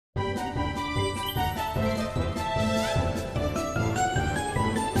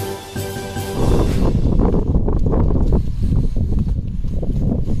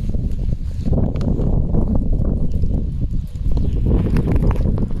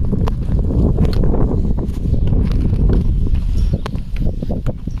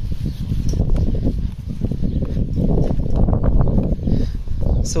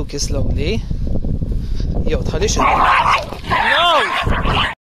Suki, slowly. Yo, tħallix. No!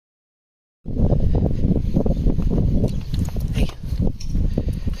 Hey.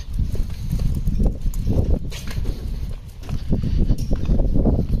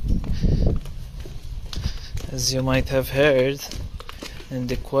 As you might have heard in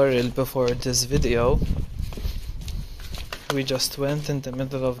the quarrel before this video, we just went in the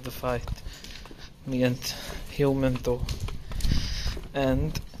middle of the fight, me and Human too,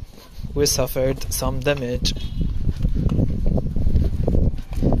 and we suffered some damage.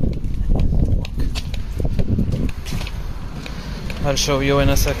 I'll show you in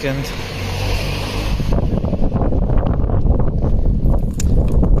a second.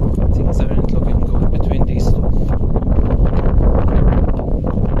 Things aren't looking good between these two.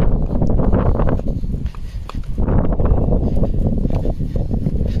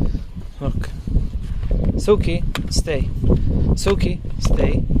 Look. Suki, stay. Suki,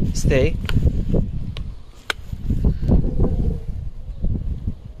 stay. Stay.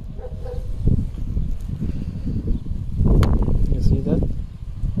 You see that?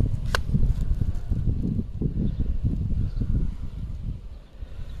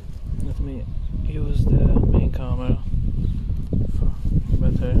 Let me use the main camera for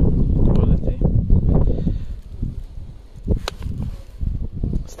better quality.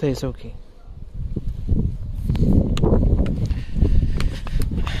 Stay, Suki.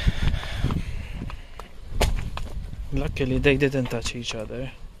 Luckily they didn't touch each other,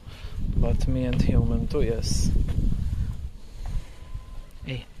 but me and Human too, yes.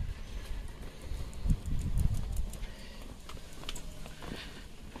 Hey.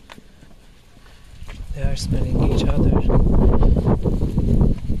 They are smelling each other.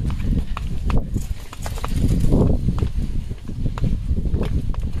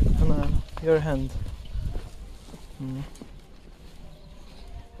 Anna, your hand.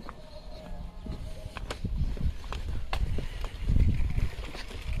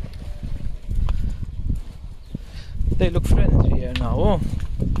 They look friendly here now. Oh.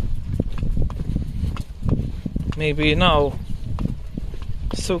 Maybe now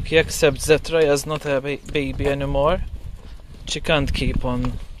Suki accepts that Raya's not a baby anymore. She can't keep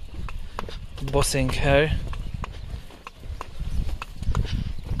on bossing her.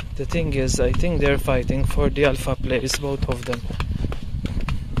 The thing is, I think they're fighting for the alpha place, both of them.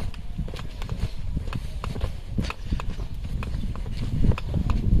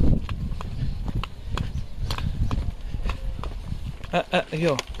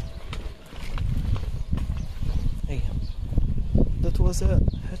 Yo. Hey. That was a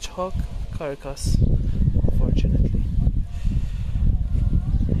hedgehog carcass, unfortunately.